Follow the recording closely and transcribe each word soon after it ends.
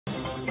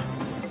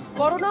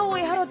Corona और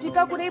यार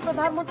टीका को नहीं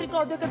प्रधानमंत्री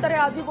अध्यक्षतार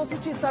आज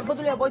बसुची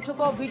सर्वदलीय बैठक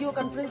वीडियो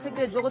कॉन्फ्रेंसिंग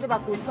रे जोग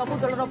देबाकू सबु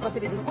दलर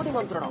प्रतिनिधि को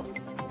निमंत्रण।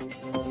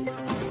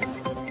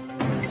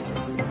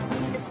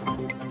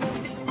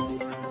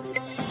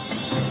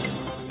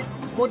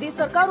 मोदी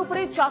सरकार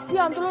उपरे चाषी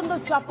आंदोलन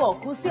चाप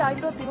कृषि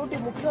आईन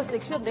तीनोटी मुख्य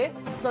सेक्शन रे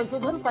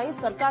संशोधन पर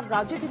सरकार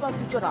राजी थिबा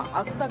सूचना।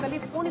 आसंताकाली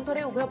पुणी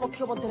थे उभय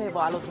पक्ष मध्य हेब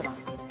आलोचना।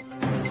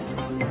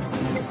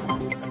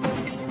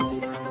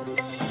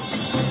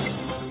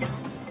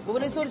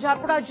 भुवनेश्वर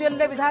झारपड़ा जेल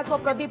में विधायक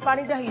प्रदीप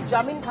पाणिग्राही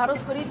जमीन खारज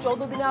कर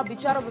 14 दिनिया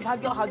विचार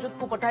विभाग हाजत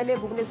को पठाइले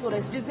भुवनेश्वर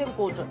एसडीजेएम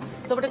कोर्ट।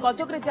 सेपटे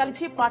कटक में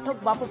चली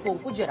पाठक बापू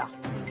पुओं जेरा।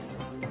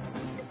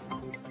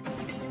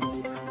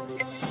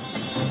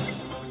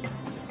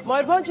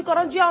 मयूरभंज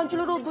करंजिया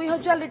अंचल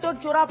 2000 लिटर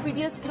चोरा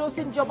पीडीएस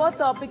किरोसिन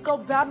जबत।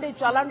 पिकअप भ्यान ने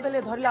चालाण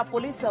देले धरला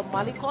पुलिस।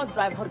 मालिक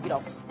ड्राइवर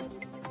गिरफ।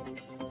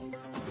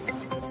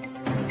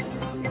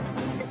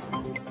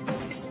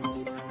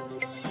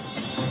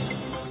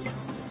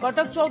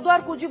 कटक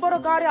चौद्वार कुजीबर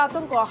गांव में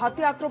आतंक।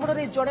 हाथी आक्रमण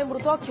में जड़े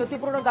मृत।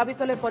 क्षतिपूरण दाबी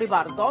कले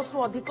परिवार। 10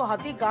 रु अधिक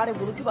हाथी गांव में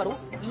बुलुथिबारु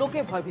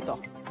लोके भयभीत।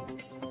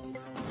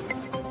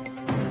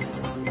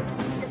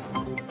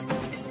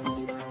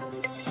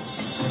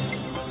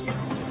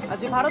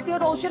 आज भारतीय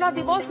नौसेना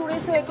दिवस।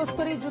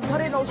 1971 युद्ध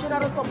में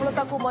नौसेनार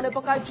सफलता को मन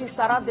पकाई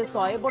सारा देश।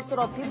 ए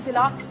वर्षर थीम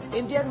थिला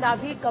Indian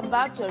navy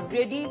combat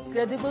ready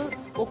credible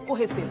और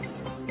कोहेसिव।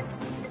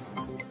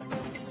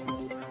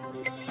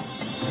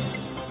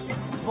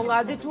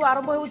 आज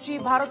आरंभ होउची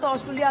भारत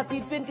ऑस्ट्रेलिया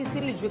टी20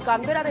 सीरीज।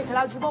 कानबेरा रे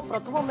खेला जिवो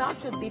प्रथम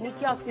मैच।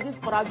 दिनिकिया सीरीज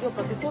पराजय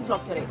प्रतिशोध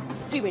लक्ष्य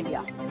टीम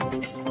इंडिया।